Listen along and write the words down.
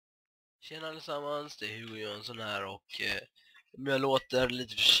Tjena allesammans, det är Hugo Jönsson här och om jag låter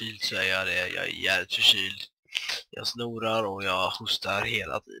lite förkyld så är jag det. Jag är jävligt förkyld. Jag snorar och jag hostar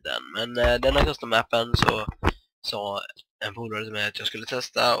hela tiden. Men denna custom-appen så sa en polare till mig att jag skulle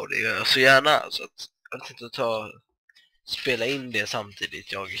testa och det gör jag så gärna. Så att jag tänkte spela in det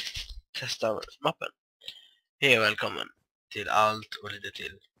samtidigt jag testar mappen. Hej och välkommen till Allt och lite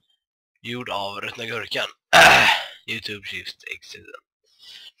till gjord av ruttna gurkan. YouTube SHIFTx1000.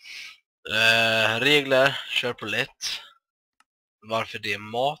 Regler, kör på lätt. Varför det är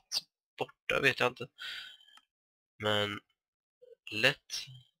mat borta vet jag inte. Men lätt,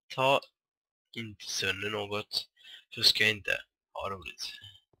 ta inte sönder något. Så ska jag inte ha roligt.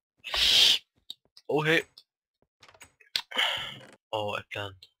 Åh hej. Åh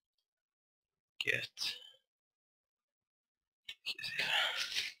äpplen. Gött.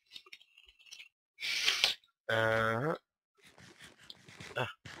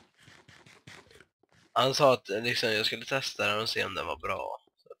 Han sa att liksom, jag skulle testa den och se om den var bra.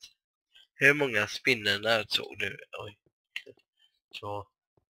 Så att, hur många spinnen där tog du? Oj. 2,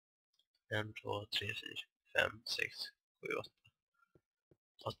 1, 2, 3, 4, 5, 6, 7,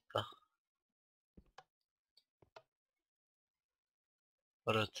 8.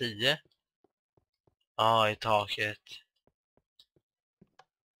 Vadå 10? Ja, i taket.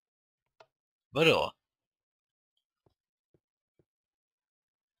 Vadå?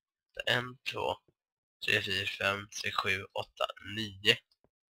 1, 2, 3, 4, 5, 6, 7, 8, 9.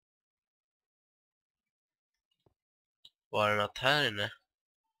 Var det något här inne?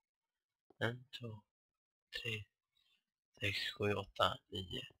 1, 2, 3, 6, 7, 8,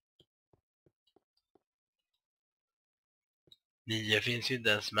 9. 9 finns ju inte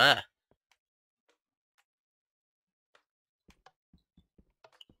ens med.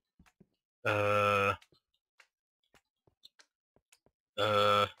 Uh,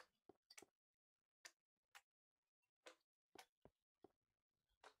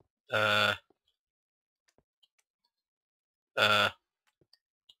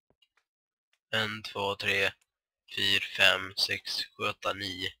 1, 2, 3, 4, 5, 6, 7, 8,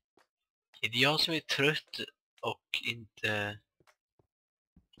 9. Är det jag som är trött och inte...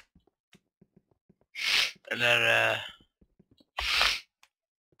 Eller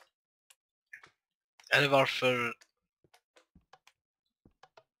varför...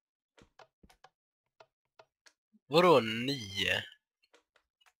 Vadå 9?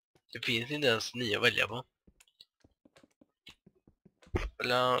 Det finns inte ens 9 att välja på.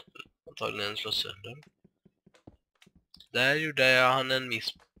 Eller antagligen slå sönder. Där gjorde han en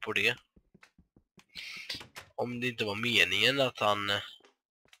miss på det. Om det inte var meningen att han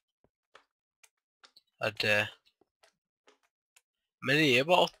hade... Men det är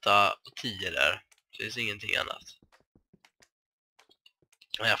bara 8 och 10 där. Det finns ingenting annat.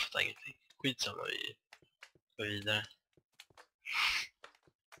 Nej, jag fattar ingenting. Skitsamma, vi går vidare.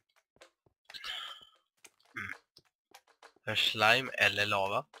 För slime eller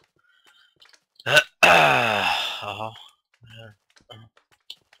lava. Jaha.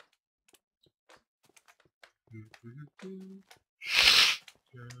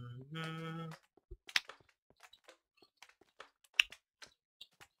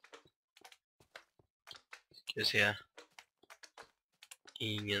 Ska vi se.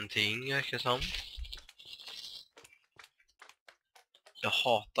 Ingenting verkar som. Jag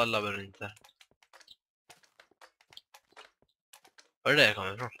hatar labyrinter. Var det jag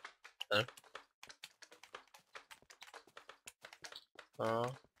kommer ifrån? Eller?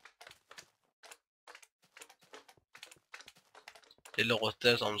 Ja. Det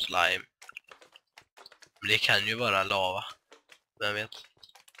låter som slime. Men det kan ju vara lava. Vem vet?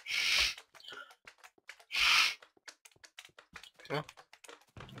 Ja.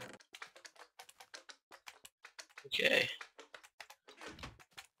 Okej.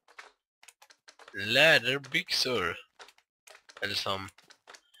 Läderbyxor. Eller som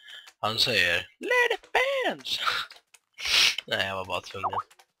han säger, läderpants. Nej, jag var bara tvungen.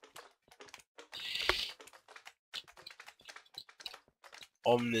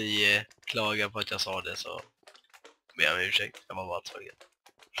 Om ni klagar på att jag sa det så ber jag om ursäkt. Jag var bara tvungen.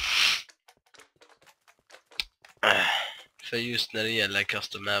 För just när det gäller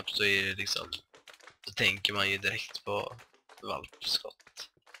custom maps så är det liksom, så tänker man ju direkt på valpskott.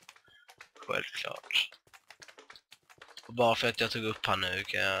 Självklart. Och bara för att jag tog upp han nu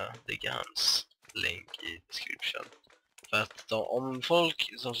kan jag lägga hans länk i description. För att om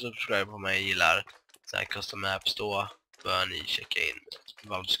folk som subscriber på mig gillar så här custom maps, då bör ni checka in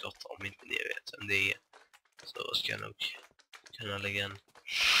valpskott om inte ni vet vem det är. Så ska jag nog kunna lägga en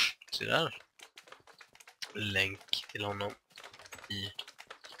sådär länk till honom i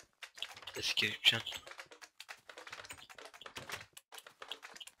description.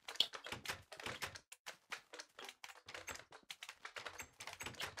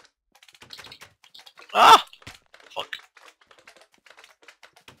 Ah! Fuck.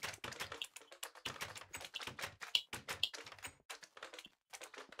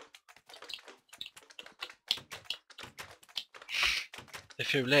 Det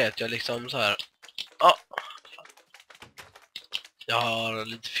fula är att jag liksom så här. Ah! Jag har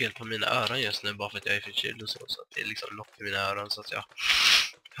lite fel på mina öron just nu bara för att jag är förkyld och så att det är liksom lock i mina öron så att jag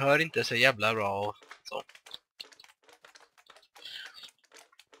hör inte så jävla bra och så.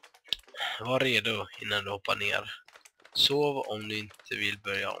 Var redo innan du hoppar ner. Sov om du inte vill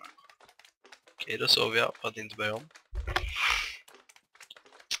börja om. Okej, då sover jag för att inte börja om.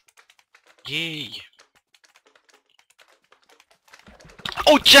 Yay!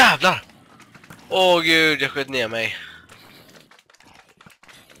 Åh jävlar! Åh gud, jag sköt ner mig.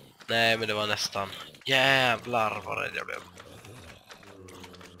 Nej, men det var nästan. Jävlar vad rädd jag blev.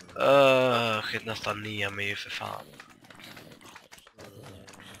 Sköt nästan ner mig för fan.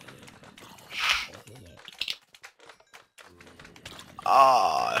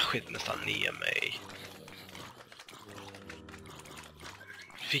 Jag sköt nästan ner mig.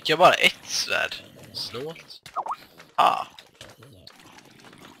 Fick jag bara ett svärd? Snålt.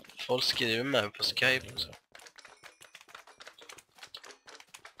 Folk skriver med mig på Skype och så.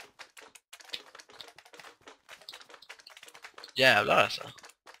 Jävlar alltså.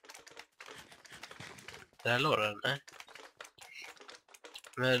 Där låg den, nej.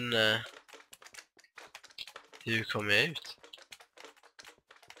 Men hur kommer jag ut?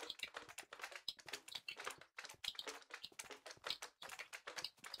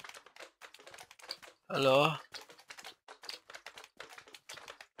 Hallå?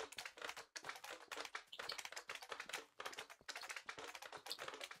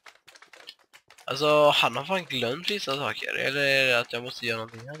 Alltså, han har fan glömt vissa saker. Eller är det att jag måste göra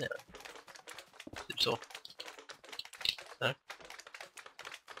någonting här nere? Typ så. Där.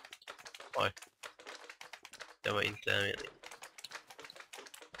 Oj. Det var inte en mening.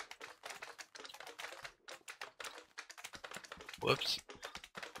 Whoops.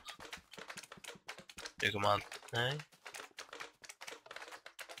 Nu kommer han. Nej.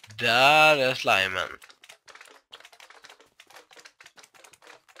 Där är slimen.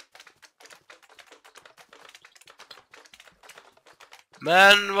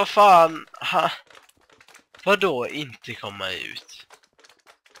 Men vad fan? Vadå inte komma ut?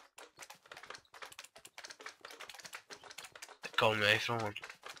 Det kommer jag ifrån.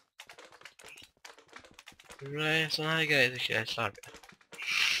 Nej, såna här grejer tycker jag är slarviga.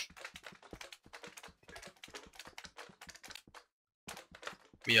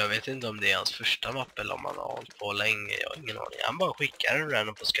 Men jag vet inte om det är hans första mapp eller om han har hållit på länge. Jag har ingen aning. Han bara skickar den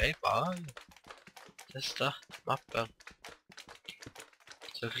random på Skype. Testa mappen.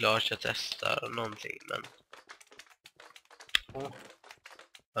 Såklart jag testar någonting, men...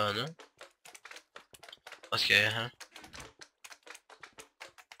 Nu. Vad ska jag göra här?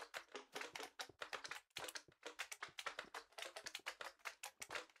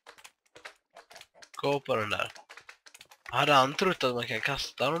 Gå på den där. Hade han trott att man kan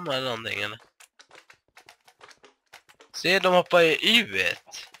kasta dem eller någonting, eller? Se, de hoppar i U1.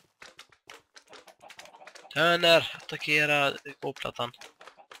 Hörner, attackera gåplattan.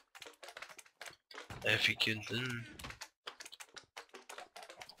 Jag fick ju inte en...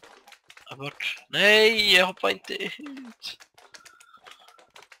 Abort. Nej, jag hoppar inte ut.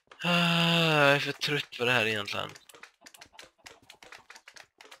 Jag är för trött på det här egentligen.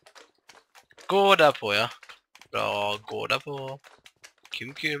 Gå där på, ja. Bra, gå där på.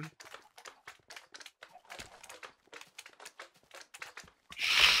 Kum.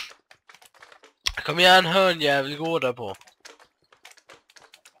 Kom igen, hörnjävel, gå där på.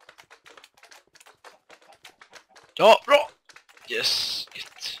 Ja, bra. Yes,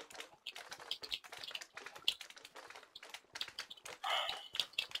 it.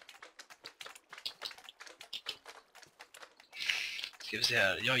 Ska vi se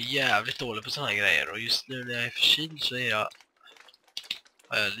här. Jag är jävligt dålig på såna här grejer. Och just nu när jag är förkyld så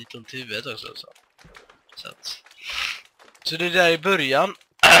har jag lite ont i huvudet också. Så det där i början.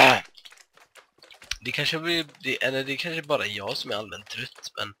 Det kanske blir... det kanske bara är jag som är allmänt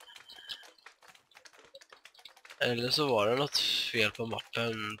trött. Men... Eller så var det något fel på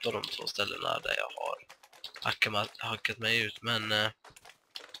mappen på de två ställena där jag har hackat mig ut. Men...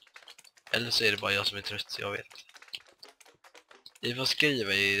 eller så är det bara jag som är trött, så jag vet. Ni får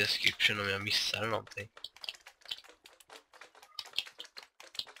skriva i description om jag missar någonting.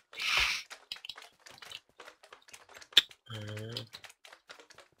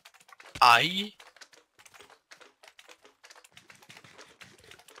 Aj!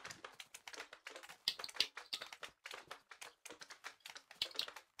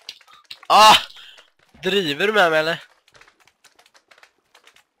 Ah! Driver du med mig eller?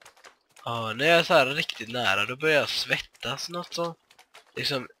 Ja, när jag är så här riktigt nära då börjar jag svettas något så.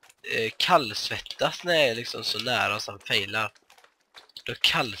 Liksom kallsvettas när jag är liksom så nära och sen failar. Då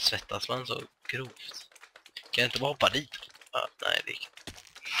kallsvettas man så grovt. Kan jag inte bara hoppa dit? Ah, nej, det gick.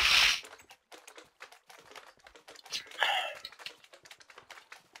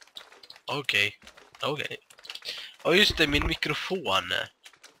 Okej. Och just det, min mikrofon.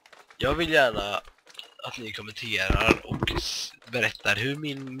 Jag vill gärna att ni kommenterar och berättar hur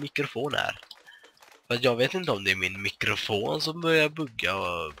min mikrofon är. För jag vet inte om det är min mikrofon som börjar bugga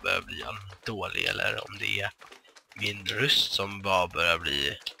och börjar bli dålig, eller om det är min röst som bara börjar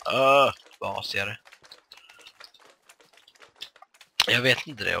bli basigare. Jag vet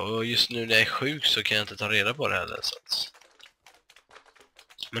inte det, och just nu när jag är sjuk så kan jag inte ta reda på det heller. Så att...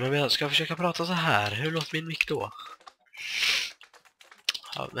 Men om jag ska försöka prata så här, hur låter min mick då?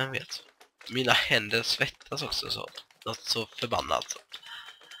 Ja, vem vet. Mina händer svettas också så. Något så förbannat.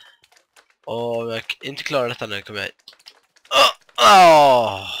 Och om jag inte klarar detta nu kommer jag...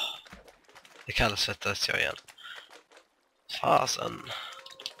 Det kallsvettas jag igen. Fasen.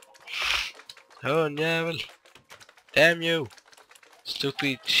 Hörnjävel. Damn you.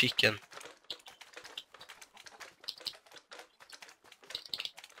 Stupid chicken.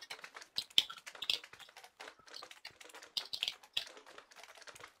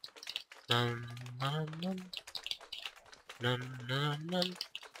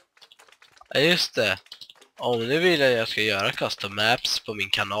 Ja, just det. Om ni vill att jag ska göra custom maps på min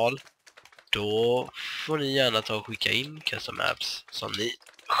kanal, då får ni gärna ta och skicka in custom maps som ni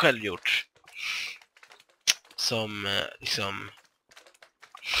själv gjort. Som liksom...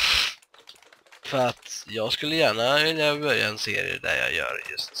 För att jag skulle gärna vilja börja en serie där jag gör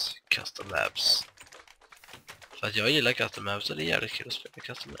just custom maps. För att jag gillar custom maps och det är jävligt kul att spela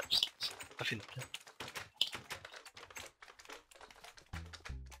custom maps. Varför inte?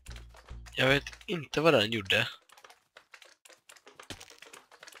 Jag vet inte vad den gjorde.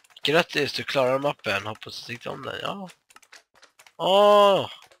 Grattis, du klarar mappen. Hoppas du tyckte om den. Ja.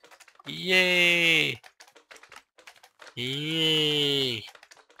 Åh! Yay! Yay!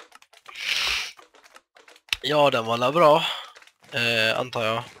 Ja, den var alla bra. Antar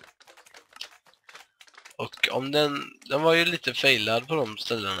jag. Och om den var ju lite failad på de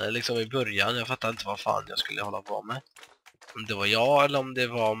ställena. Liksom i början. Jag fattar inte vad fan jag skulle hålla på med. Om det var jag eller om det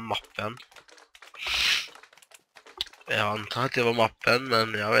var mappen. Jag antar att det var mappen,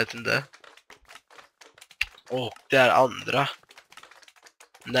 men jag vet inte. Och det är andra.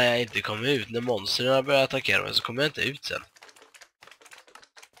 När jag inte kommer ut, när monsterna börjar attackera mig så kommer jag inte ut sen.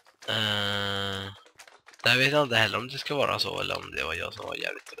 Där vet jag inte heller om det ska vara så eller om det var jag som var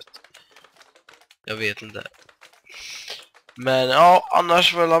jävligt trött. Jag vet inte. Men ja,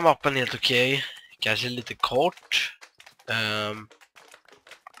 annars var mappen helt okej. Kanske lite kort.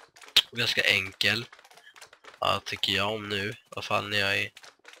 Ganska enkel. Ja, tycker jag om nu. I alla fall när jag är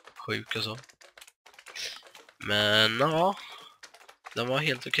sjuk och så. Men ja, den var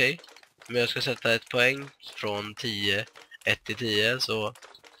helt okej. Men jag ska sätta ett poäng från 10, 1 till 10 så...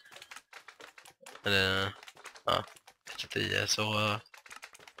 Eller, ja, 1 till 10 så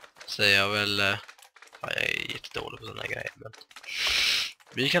säger jag väl... Ja, jag är jättedålig på sådana grejer, men...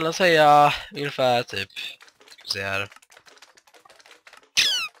 Vi kan säga ungefär typ... Ska vi se här...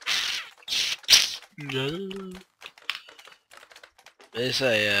 Vi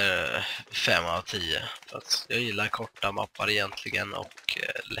säger 5 av 10. För att jag gillar korta mappar egentligen och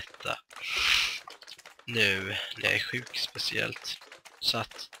lätta. Nu när jag är sjuk speciellt. Så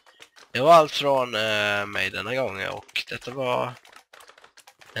att det var allt från mig denna gången och detta var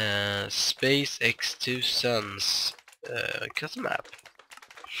SHIFTx1000s custom map.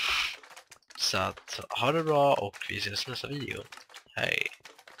 Så att ha det bra och vi ses nästa video. Hej!